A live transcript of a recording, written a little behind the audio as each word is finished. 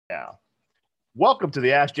Yeah. Welcome to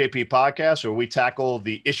the Ask JP podcast, where we tackle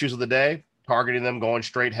the issues of the day, targeting them going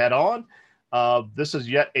straight head on. This is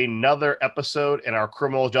yet another episode in our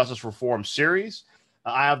criminal justice reform series.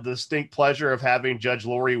 I have the distinct pleasure of having Judge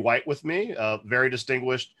Laurie White with me, a very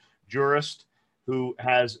distinguished jurist who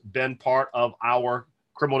has been part of our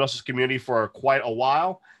criminal justice community for quite a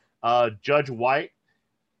while. Judge White,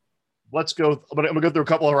 let's go. I'm going to go through a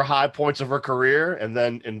couple of her high points of her career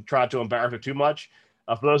and try to embarrass her too much.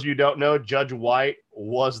 For those of you who don't know, Judge White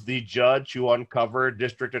was the judge who uncovered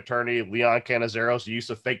District Attorney Leon Canizaro's use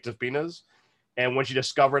of fake subpoenas. And when she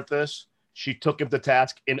discovered this, she took him to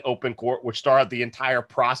task in open court, which started the entire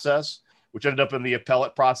process, which ended up in the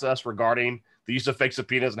appellate process regarding the use of fake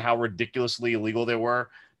subpoenas and how ridiculously illegal they were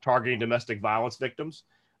targeting domestic violence victims.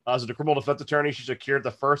 As a criminal defense attorney, she secured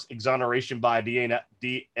the first exoneration by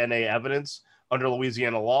DNA evidence under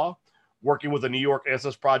Louisiana law. Working with the New York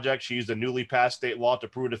Innocence Project, she used a newly passed state law to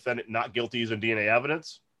prove a defendant not guilty using DNA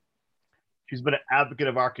evidence. She's been an advocate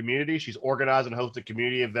of our community. She's organized and hosted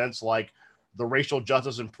community events like the Racial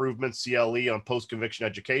Justice Improvement CLE on post-conviction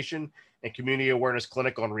education and Community Awareness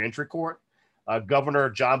Clinic on reentry court.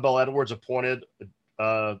 Governor John Bel Edwards appointed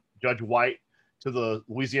Judge White to the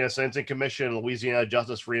Louisiana Sentencing Commission and Louisiana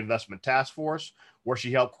Justice Reinvestment Task Force, where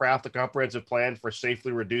she helped craft a comprehensive plan for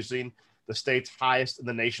safely reducing the state's highest in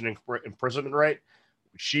the nation imprisonment rate.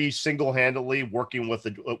 She single-handedly, working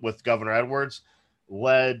with Governor Edwards,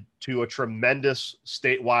 led to a tremendous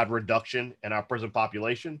statewide reduction in our prison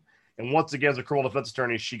population. And once again, as a criminal defense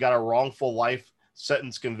attorney, she got a wrongful life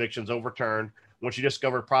sentence convictions overturned when she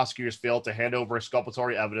discovered prosecutors failed to hand over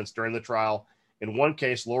exculpatory evidence during the trial. In one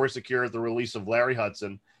case, Laurie secured the release of Larry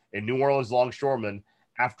Hudson, a New Orleans longshoreman,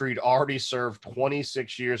 after he'd already served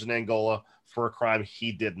 26 years in Angola for a crime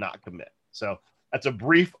he did not commit. So that's a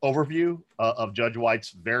brief overview of Judge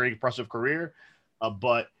White's very impressive career,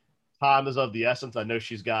 but time is of the essence. I know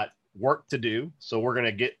she's got work to do, so we're going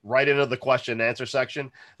to get right into the question and answer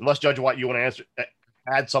section. Unless, Judge White, you want to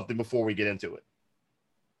add something before we get into it.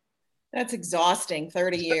 That's exhausting.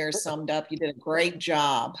 30 years summed up. You did a great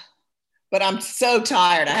job. But I'm so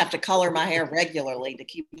tired. I have to color my hair regularly to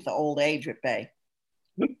keep the old age at bay.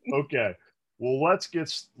 Okay. Well, let's get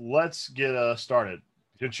started.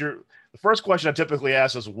 The first question I typically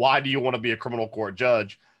ask is, why do you want to be a criminal court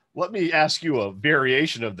judge? Let me ask you a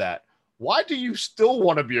variation of that. Why do you still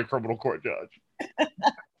want to be a criminal court judge? I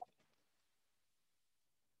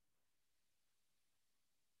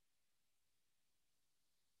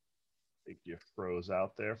think you froze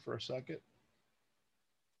out there for a second.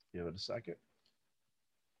 Give it a second.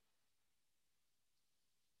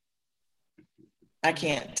 I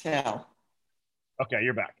can't tell. Okay,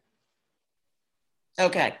 you're back.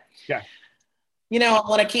 Okay. Yeah. You know, I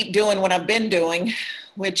want to keep doing what I've been doing,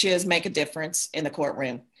 which is make a difference in the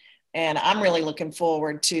courtroom. And I'm really looking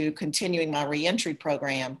forward to continuing my reentry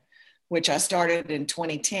program, which I started in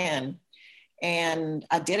 2010. And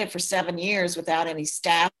I did it for 7 years without any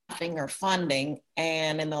staffing or funding.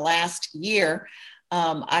 And in the last year,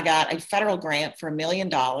 I got a federal grant for $1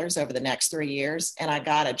 million over the next 3 years. And I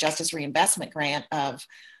got a justice reinvestment grant of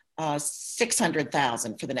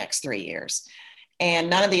 $600,000 for the next 3 years.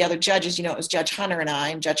 And none of the other judges, you know, it was Judge Hunter and I,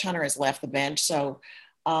 and Judge Hunter has left the bench. So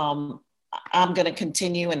I'm going to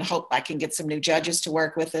continue and hope I can get some new judges to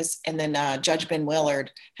work with us. And then Judge Ben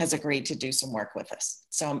Willard has agreed to do some work with us.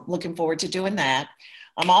 So I'm looking forward to doing that.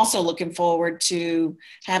 I'm also looking forward to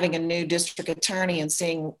having a new district attorney and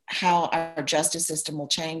seeing how our justice system will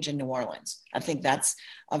change in New Orleans. I think that's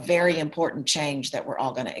a very important change that we're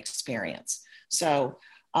all going to experience. So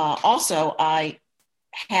also, I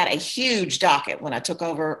had a huge docket when I took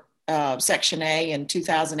over Section A in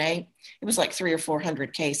 2008. It was like 300 or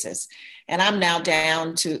 400 cases. And I'm now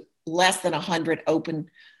down to less than 100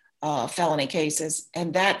 open felony cases.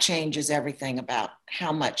 And that changes everything about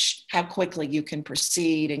how quickly you can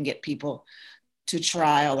proceed and get people to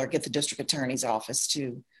trial or get the district attorney's office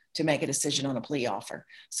to make a decision on a plea offer.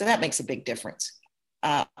 So that makes a big difference.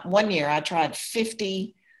 1 year I tried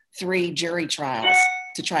 53 jury trials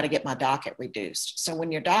to try to get my docket reduced. So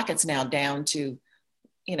when your docket's now down to,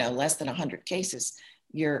 you know, less than 100 cases,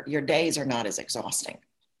 your days are not as exhausting.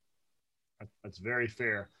 That's very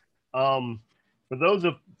fair.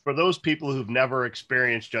 For those people who've never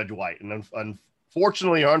experienced Judge White, and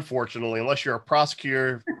unfortunately or unfortunately, unless you're a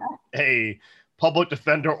prosecutor, a public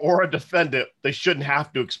defender, or a defendant, they shouldn't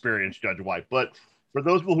have to experience Judge White. But for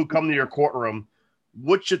those people who come to your courtroom,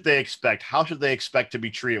 what should they expect? How should they expect to be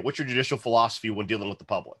treated? What's your judicial philosophy when dealing with the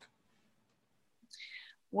public?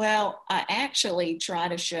 Well, I actually try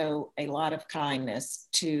to show a lot of kindness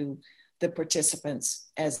to the participants,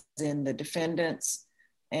 as in the defendants,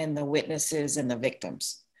 and the witnesses and the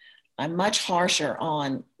victims. I'm much harsher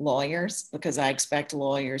on lawyers because I expect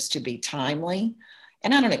lawyers to be timely.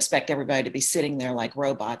 And I don't expect everybody to be sitting there like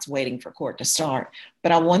robots waiting for court to start,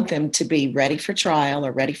 but I want them to be ready for trial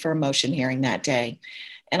or ready for a motion hearing that day.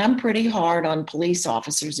 And I'm pretty hard on police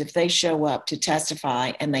officers if they show up to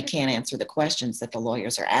testify and they can't answer the questions that the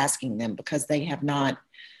lawyers are asking them because they have not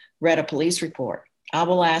read a police report. I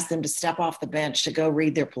will ask them to step off the bench to go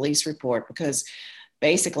read their police report because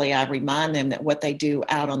basically I remind them that what they do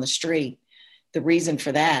out on the street, the reason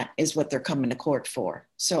for that is what they're coming to court for.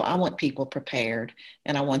 So I want people prepared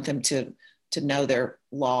and I want them to know their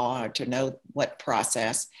law or to know what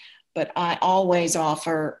process. But I always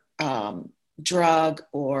offer drug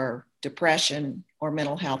or depression or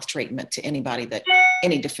mental health treatment to any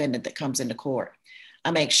defendant that comes into court.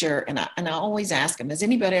 I make sure, and I always ask them, has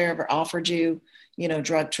anybody ever offered you,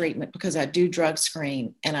 drug treatment? Because I do drug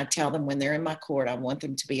screen and I tell them when they're in my court, I want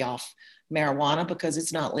them to be off marijuana because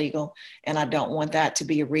it's not legal. And I don't want that to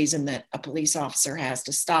be a reason that a police officer has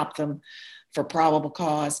to stop them for probable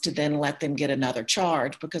cause to then let them get another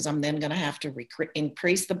charge because I'm then going to have to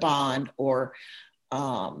increase the bond or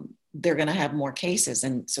they're going to have more cases.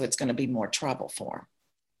 And so it's going to be more trouble for them.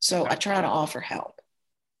 So I try to offer help.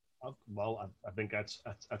 Well, I think that's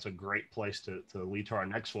a great place to lead to our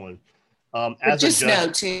next one. But just know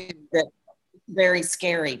too that it's very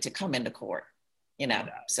scary to come into court,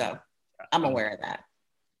 so I'm aware of that.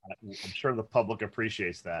 I'm sure the public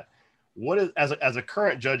appreciates that. What is, as a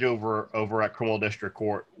current judge over at Criminal District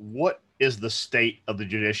Court, what is the state of the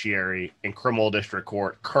judiciary in Criminal District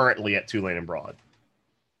Court currently at Tulane and Broad?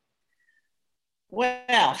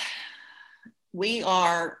 Well, we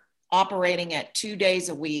are operating at 2 days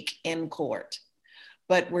a week in court,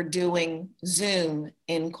 but we're doing Zoom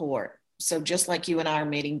in court. So just like you and I are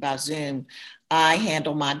meeting by Zoom, I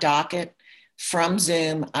handle my docket from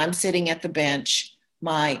Zoom. I'm sitting at the bench.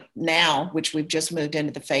 Which we've just moved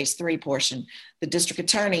into the phase 3 portion, the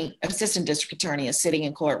assistant district attorney is sitting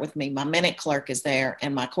in court with me. My minute clerk is there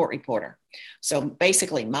and my court reporter. So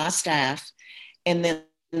basically my staff. And then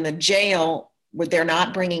in the jail, where they're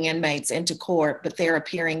not bringing inmates into court, but they're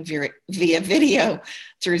appearing via video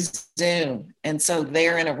through Zoom. And so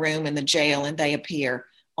they're in a room in the jail and they appear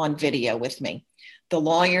on video with me. The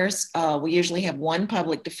lawyers, we usually have one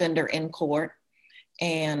public defender in court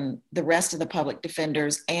and the rest of the public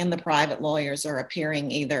defenders and the private lawyers are appearing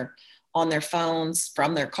either on their phones,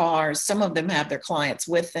 from their cars. Some of them have their clients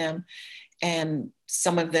with them and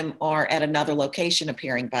some of them are at another location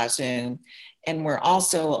appearing by Zoom. And we're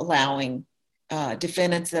also allowing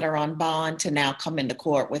defendants that are on bond to now come into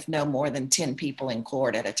court with no more than 10 people in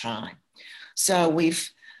court at a time. So we've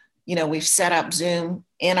set up Zoom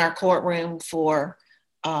in our courtroom for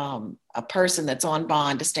a person that's on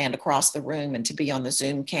bond to stand across the room and to be on the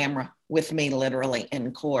Zoom camera with me literally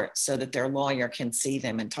in court so that their lawyer can see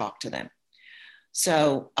them and talk to them.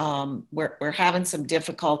 So we're having some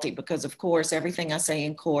difficulty because of course everything I say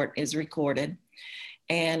in court is recorded.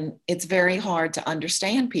 And it's very hard to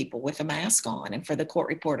understand people with a mask on and for the court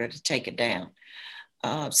reporter to take it down.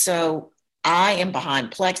 So I am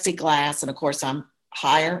behind plexiglass. And of course, I'm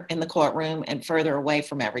higher in the courtroom and further away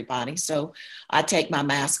from everybody. So I take my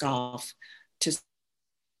mask off to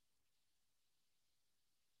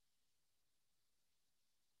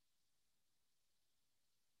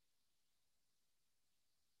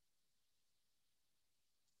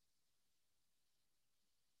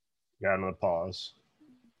Got another pause.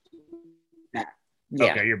 Yeah.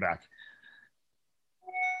 Okay, you're back.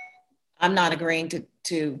 I'm not agreeing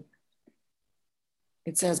to,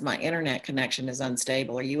 it says my internet connection is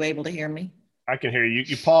unstable. Are you able to hear me? I can hear you.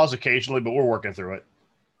 You pause occasionally, but we're working through it.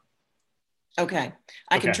 Okay.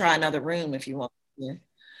 I can try another room if you want. Yeah.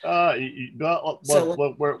 Why don't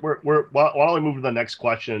we move to the next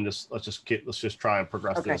question and let's just try and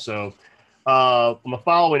progress this. So on the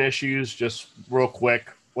following issues, just real quick,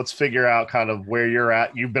 let's figure out kind of where you're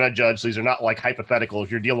at. You've been a judge. So these are not like hypotheticals.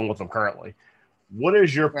 You're dealing with them currently. What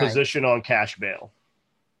is your position on cash bail?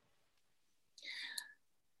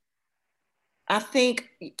 I think,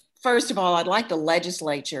 first of all, I'd like the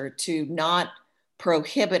legislature to not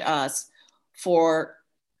prohibit us for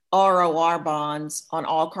ROR bonds on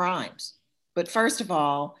all crimes. But first of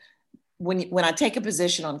all, when I take a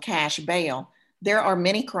position on cash bail, there are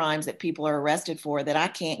many crimes that people are arrested for that I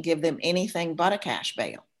can't give them anything but a cash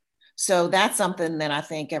bail. So that's something that I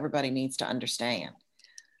think everybody needs to understand.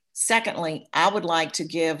 Secondly, I would like to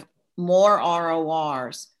give more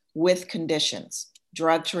RORs with conditions,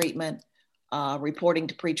 drug treatment, reporting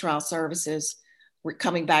to pretrial services,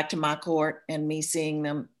 coming back to my court and me seeing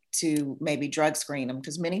them to maybe drug screen them,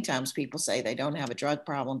 because many times people say they don't have a drug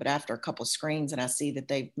problem, but after a couple of screens and I see that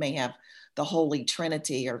they may have the holy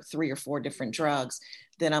trinity or 3 or 4 different drugs,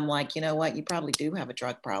 then I'm like, you know what, you probably do have a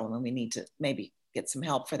drug problem and we need to maybe get some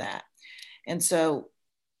help for that. And so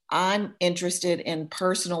I'm interested in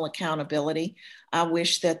personal accountability. I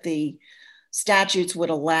wish that the statutes would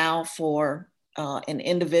allow for an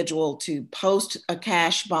individual to post a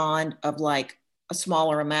cash bond of like a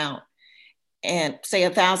smaller amount and say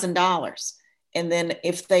 $1,000. And then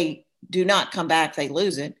if they do not come back, they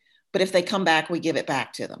lose it. But if they come back, we give it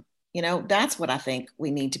back to them. You know, that's what I think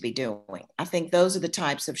we need to be doing. I think those are the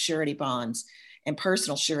types of surety bonds and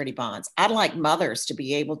personal surety bonds. I'd like mothers to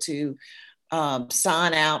be able to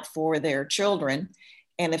sign out for their children.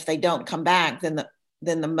 And if they don't come back, then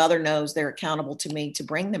the mother knows they're accountable to me to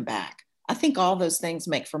bring them back. I think all those things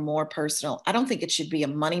make for more personal. I don't think it should be a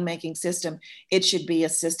money-making system. It should be a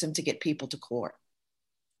system to get people to court.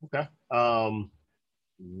 Okay.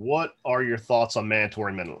 What are your thoughts on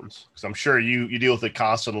mandatory minimums? Because I'm sure you deal with it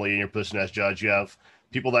constantly in your position as judge. You have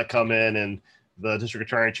people that come in and the district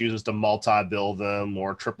attorney chooses to multi-bill them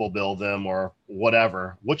or triple bill them or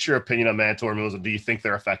whatever. What's your opinion on mandatory minimums, and do you think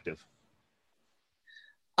they're effective?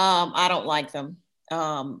 I don't like them.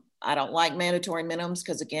 I don't like mandatory minimums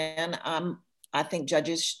because, again, I think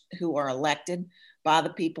judges who are elected by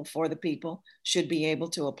the people for the people should be able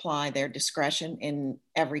to apply their discretion in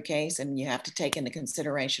every case. And you have to take into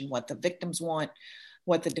consideration what the victims want,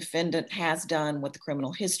 what the defendant has done, what the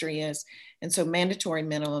criminal history is. And so mandatory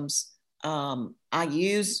minimums, I'm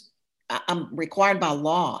required by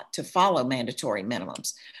law to follow mandatory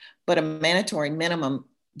minimums, but a mandatory minimum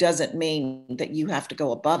doesn't mean that you have to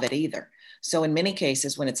go above it either. So in many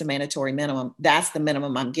cases, when it's a mandatory minimum, that's the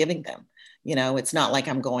minimum I'm giving them. You know, it's not like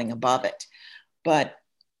I'm going above it, but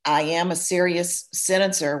I am a serious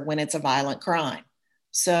sentencer when it's a violent crime.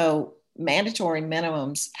 So mandatory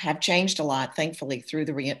minimums have changed a lot, thankfully, through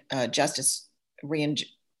the Justice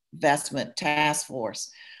Reinvestment Task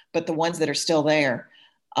Force. But the ones that are still there,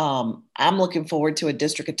 I'm looking forward to a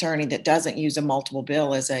district attorney that doesn't use a multiple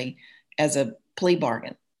bill as a plea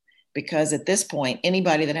bargain. Because at this point,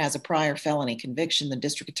 anybody that has a prior felony conviction, the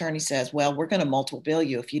district attorney says, well, we're going to multiple bill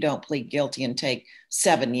you if you don't plead guilty and take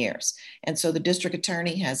 7 years. And so this district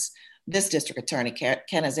attorney,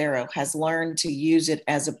 Ken Azzaro, has learned to use it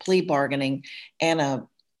as a plea bargaining and a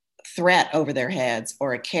threat over their heads,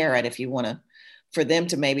 or a carrot, if you want to, for them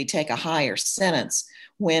to maybe take a higher sentence,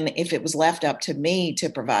 when if it was left up to me to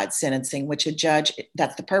provide sentencing, which a judge,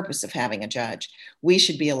 that's the purpose of having a judge, we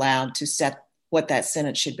should be allowed to set what that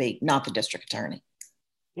sentence should be, not the district attorney.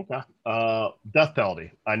 Okay. Death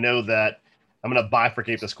penalty. I know that I'm going to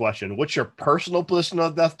bifurcate this question. What's your personal position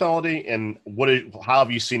on death penalty, and how have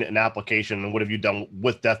you seen it in application, and what have you done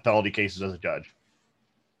with death penalty cases as a judge?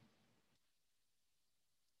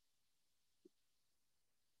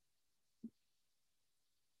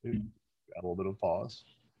 Got a little bit of pause.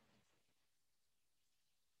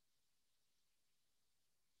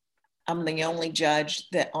 I'm the only judge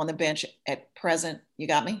that on the bench at present. You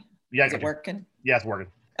got me? Yeah. Is it working? Yeah, it's working.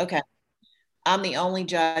 Okay. I'm the only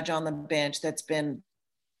judge on the bench that's been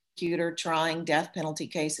trying death penalty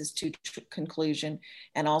cases to conclusion,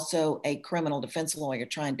 and also a criminal defense lawyer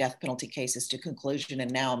trying death penalty cases to conclusion.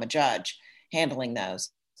 And now I'm a judge handling those.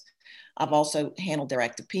 I've also handled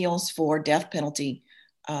direct appeals for death penalty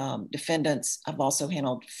defendants. I've also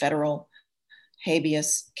handled federal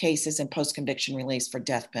habeas cases and post-conviction release for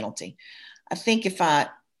death penalty. I think if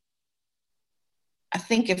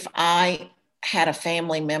I had a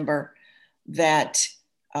family member that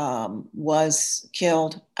was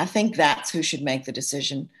killed, I think that's who should make the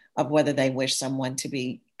decision of whether they wish someone to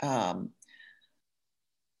be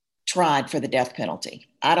tried for the death penalty.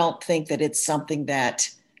 I don't think that it's something that,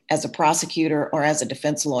 as a prosecutor or as a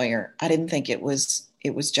defense lawyer, I didn't think it was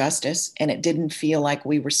justice, and it didn't feel like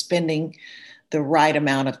we were spending the right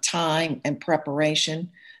amount of time and preparation,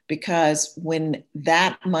 because when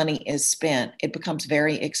that money is spent, it becomes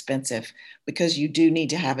very expensive, because you do need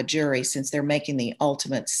to have a jury, since they're making the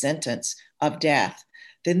ultimate sentence of death,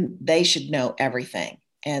 then they should know everything.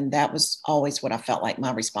 And that was always what I felt like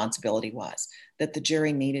my responsibility was, that the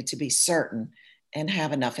jury needed to be certain and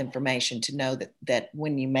have enough information to know that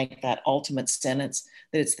when you make that ultimate sentence,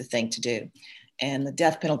 that it's the thing to do. And the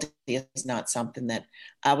death penalty is not something that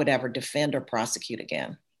I would ever defend or prosecute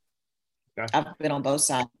again. Okay. I've been on both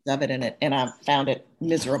sides of it, and I've found it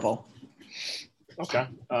miserable. Okay.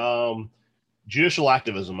 Judicial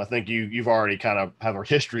activism. I think you've already kind of have a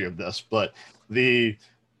history of this, but there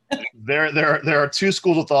are two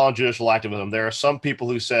schools of thought on judicial activism. There are some people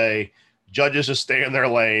who say judges just stay in their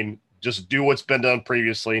lane, just do what's been done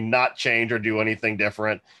previously, not change or do anything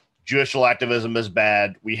different. Judicial activism is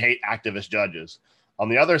bad. We hate activist judges. On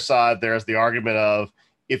the other side, there's the argument of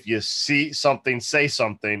if you see something, say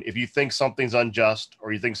something. If you think something's unjust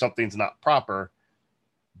or you think something's not proper,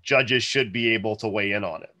 judges should be able to weigh in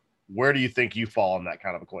on it. Where do you think you fall in that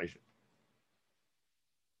kind of equation?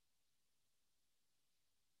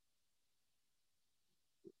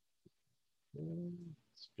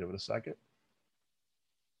 Let's give it a second.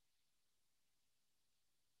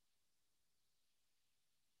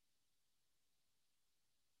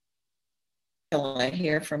 I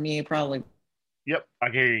hear from you probably. Yep, I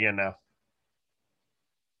can hear you again now.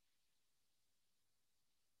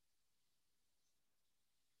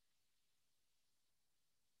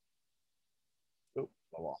 Oh,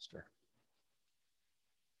 I lost her.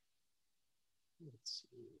 Let's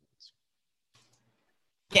see.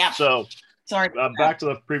 Yeah. So, sorry. Back to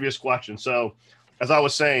the previous question. So, as I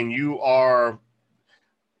was saying, the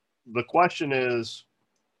question is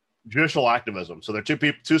judicial activism. So there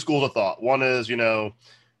are two schools of thought. One is,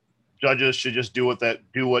 judges should just do what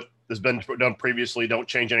has been done previously. Don't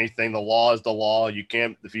change anything. The law is the law. You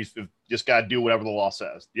can't, if you just got to do whatever the law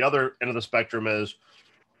says. The other end of the spectrum is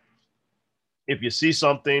if you see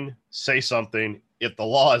something, say something. If the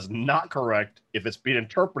law is not correct, if it's being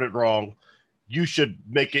interpreted wrong, you should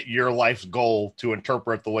make it your life's goal to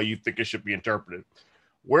interpret the way you think it should be interpreted.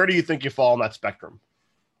 Where do you think you fall on that spectrum?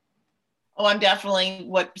 Oh, I'm definitely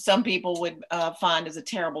what some people would find as a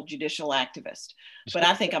terrible judicial activist. But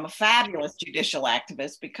I think I'm a fabulous judicial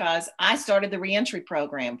activist because I started the reentry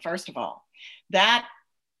program, first of all. That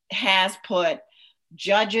has put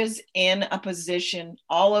judges in a position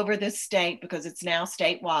all over this state because it's now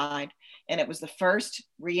statewide. And it was the first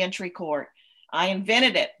reentry court. I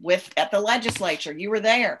invented it at the legislature. You were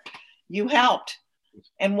there. You helped.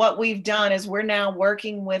 And what we've done is we're now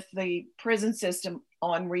working with the prison system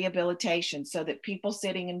on rehabilitation so that people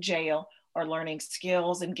sitting in jail are learning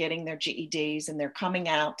skills and getting their GEDs, and they're coming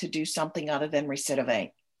out to do something other than recidivate.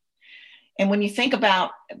 And when you think about,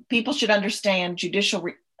 people should understand judicial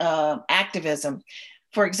activism.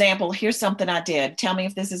 For example, here's something I did. Tell me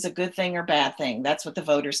if this is a good thing or bad thing. That's what the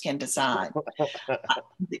voters can decide.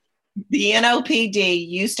 The NOPD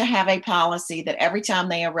used to have a policy that every time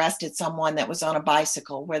they arrested someone that was on a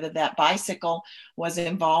bicycle, whether that bicycle was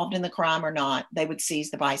involved in the crime or not, they would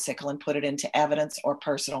seize the bicycle and put it into evidence or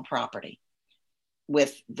personal property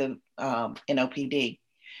with the NOPD.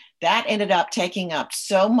 That ended up taking up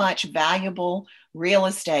so much valuable real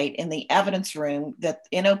estate in the evidence room that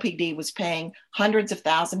NOPD was paying hundreds of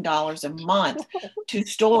thousands of dollars a month to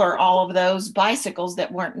store all of those bicycles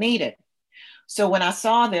that weren't needed. So when I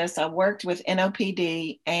saw this, I worked with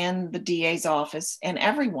NOPD and the DA's office and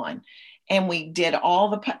everyone, and we did all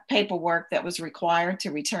the paperwork that was required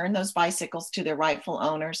to return those bicycles to their rightful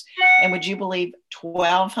owners. And would you believe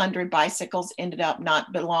 1,200 bicycles ended up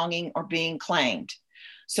not belonging or being claimed?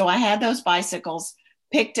 So I had those bicycles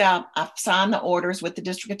picked up. I signed the orders with the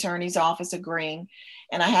district attorney's office agreeing,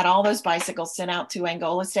 and I had all those bicycles sent out to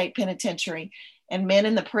Angola State Penitentiary, and men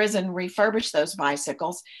in the prison refurbished those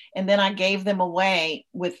bicycles. And then I gave them away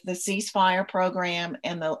with the ceasefire program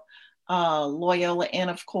and the Loyola Inn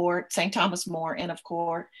of Court, St. Thomas More Inn of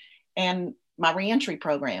Court, and my reentry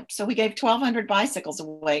program. So we gave 1,200 bicycles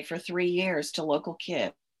away for 3 years to local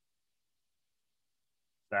kids.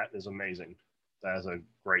 That is amazing. That is a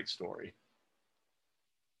great story.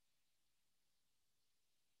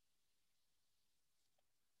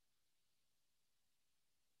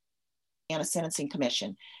 And a sentencing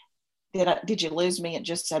commission. Did you lose me? It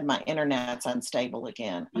just said my internet's unstable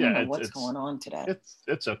again. I don't know what's going on today.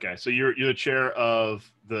 It's okay. So you're the chair of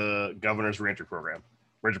the governor's reentry program,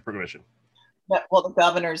 reentry commission. Well, the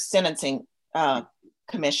governor's sentencing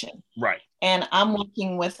commission. Right. And I'm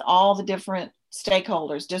working with all the different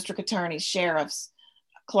stakeholders, district attorneys, sheriffs,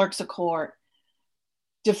 clerks of court,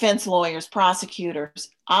 defense lawyers, prosecutors.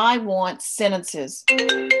 I want sentences.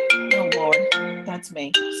 Oh, Lord, that's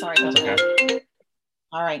me. Sorry about that.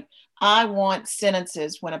 All right. I want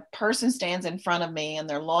sentences when a person stands in front of me and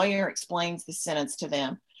their lawyer explains the sentence to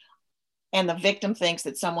them and the victim thinks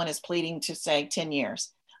that someone is pleading to say 10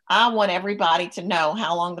 years. I want everybody to know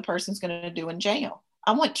how long the person's going to do in jail.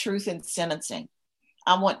 I want truth in sentencing.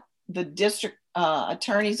 I want the district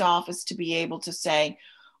attorney's office to be able to say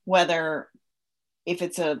whether if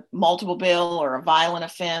it's a multiple bill or a violent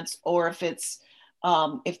offense, or if it's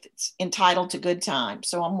entitled to good time.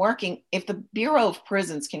 So I'm working, if the Bureau of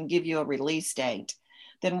Prisons can give you a release date,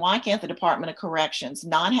 then why can't the Department of Corrections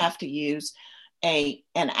not have to use an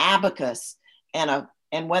abacus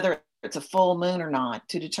and whether it's a full moon or not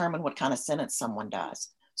to determine what kind of sentence someone does?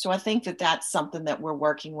 So I think that that's something that we're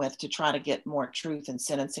working with to try to get more truth in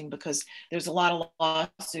sentencing, because there's a lot of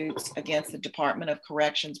lawsuits against the Department of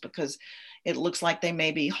Corrections because it looks like they may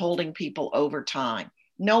be holding people over time.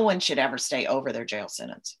 No one should ever stay over their jail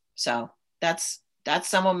sentence. So that's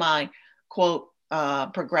some of my quote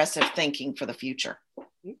progressive thinking for the future.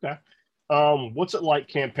 Okay. What's it like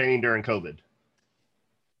campaigning during COVID?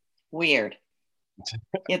 Weird.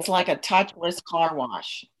 It's like a touchless car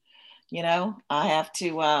wash. I have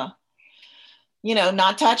to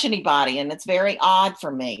not touch anybody, and it's very odd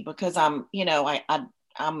for me because I'm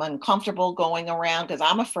uncomfortable going around because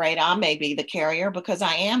I'm afraid I may be the carrier because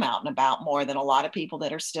I am out and about more than a lot of people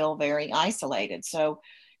that are still very isolated. So,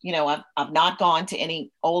 I've not gone to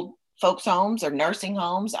any old folks' homes or nursing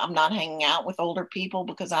homes. I'm not hanging out with older people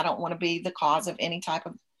because I don't want to be the cause of any type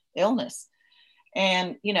of illness.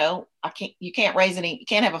 And, you can't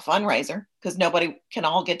have a fundraiser because nobody can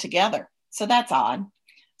all get together. So that's odd.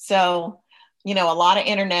 So, a lot of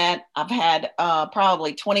internet. I've had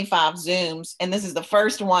probably 25 Zooms, and this is the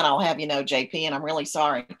first one I'll have, JP, and I'm really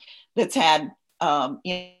sorry, that's had,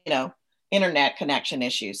 internet connection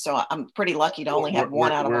issues. So I'm pretty lucky to only have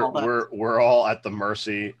one out of all those. We're all at the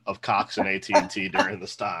mercy of Cox and AT&T during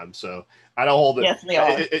this time. So I don't hold it. Yes, they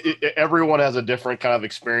are. Everyone has a different kind of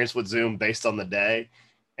experience with Zoom based on the day.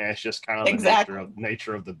 And it's just kind of the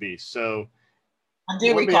nature of the beast. So I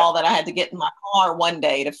do recall that I had to get in my car one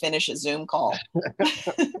day to finish a Zoom call.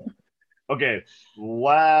 Okay.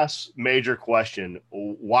 Last major question.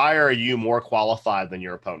 Why are you more qualified than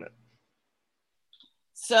your opponent?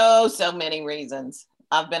 So many reasons.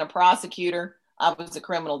 I've been a prosecutor. I was a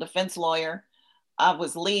criminal defense lawyer. I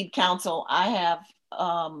was lead counsel. I have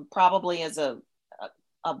probably as a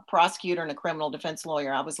prosecutor and a criminal defense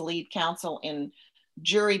lawyer, I was lead counsel in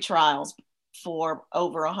jury trials for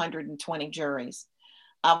over 120 juries.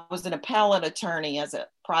 I was an appellate attorney as a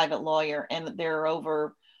private lawyer, and there are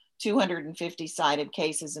over 250 cited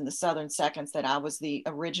cases in the Southern Seconds that I was the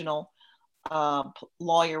original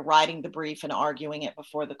lawyer writing the brief and arguing it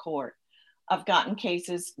before the court. I've gotten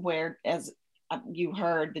cases where, as you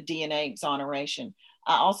heard, the DNA exoneration.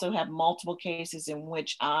 I also have multiple cases in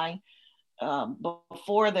which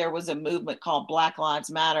before there was a movement called Black Lives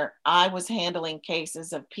Matter, I was handling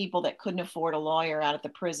cases of people that couldn't afford a lawyer out at the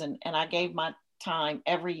prison, and I gave my time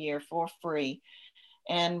every year for free.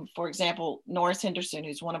 And for example, Norris Henderson,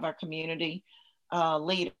 who's one of our community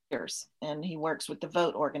leaders, and he works with the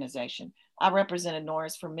Vote organization. I represented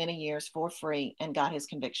Norris for many years for free and got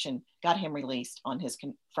him released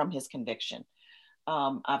from his conviction.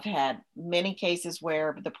 I've had many cases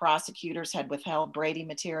where the prosecutors had withheld Brady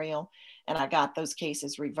material, and I got those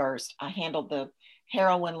cases reversed. I handled the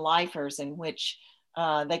heroin lifers in which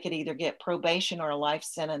they could either get probation or a life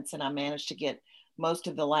sentence, and I managed to get most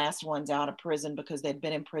of the last ones out of prison because they'd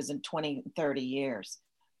been in prison 20, 30 years.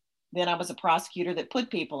 Then I was a prosecutor that put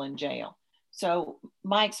people in jail. So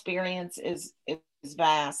my experience is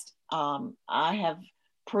vast. I have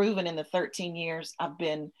proven in the 13 years I've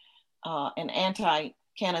been an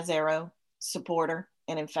anti-Canizero supporter.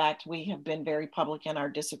 And in fact, we have been very public in our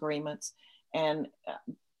disagreements. And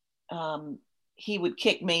he would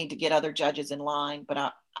kick me to get other judges in line.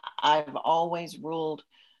 But I've always ruled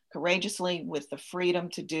courageously with the freedom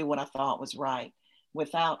to do what I thought was right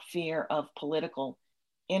without fear of political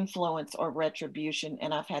influence or retribution.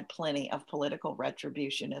 And I've had plenty of political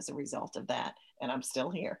retribution as a result of that. And I'm still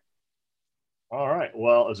here. All right.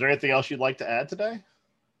 Well, is there anything else you'd like to add today?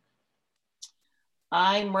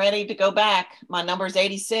 I'm ready to go back. My number is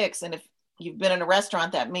 86. And if you've been in a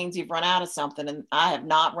restaurant, that means you've run out of something. And I have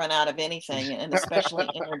not run out of anything, and especially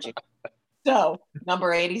energy. So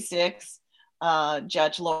number 86,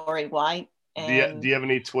 Judge Laurie White. And do you have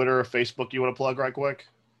any Twitter or Facebook you want to plug right quick?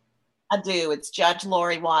 I do. It's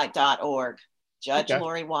judgelauriewhite.org.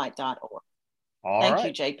 Judgelauriewhite.org. Thank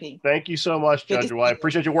you, JP. Thank you so much, Judge White.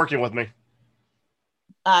 Appreciate you working with me.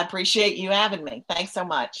 I appreciate you having me. Thanks so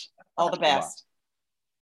much. All the best. Bye-bye.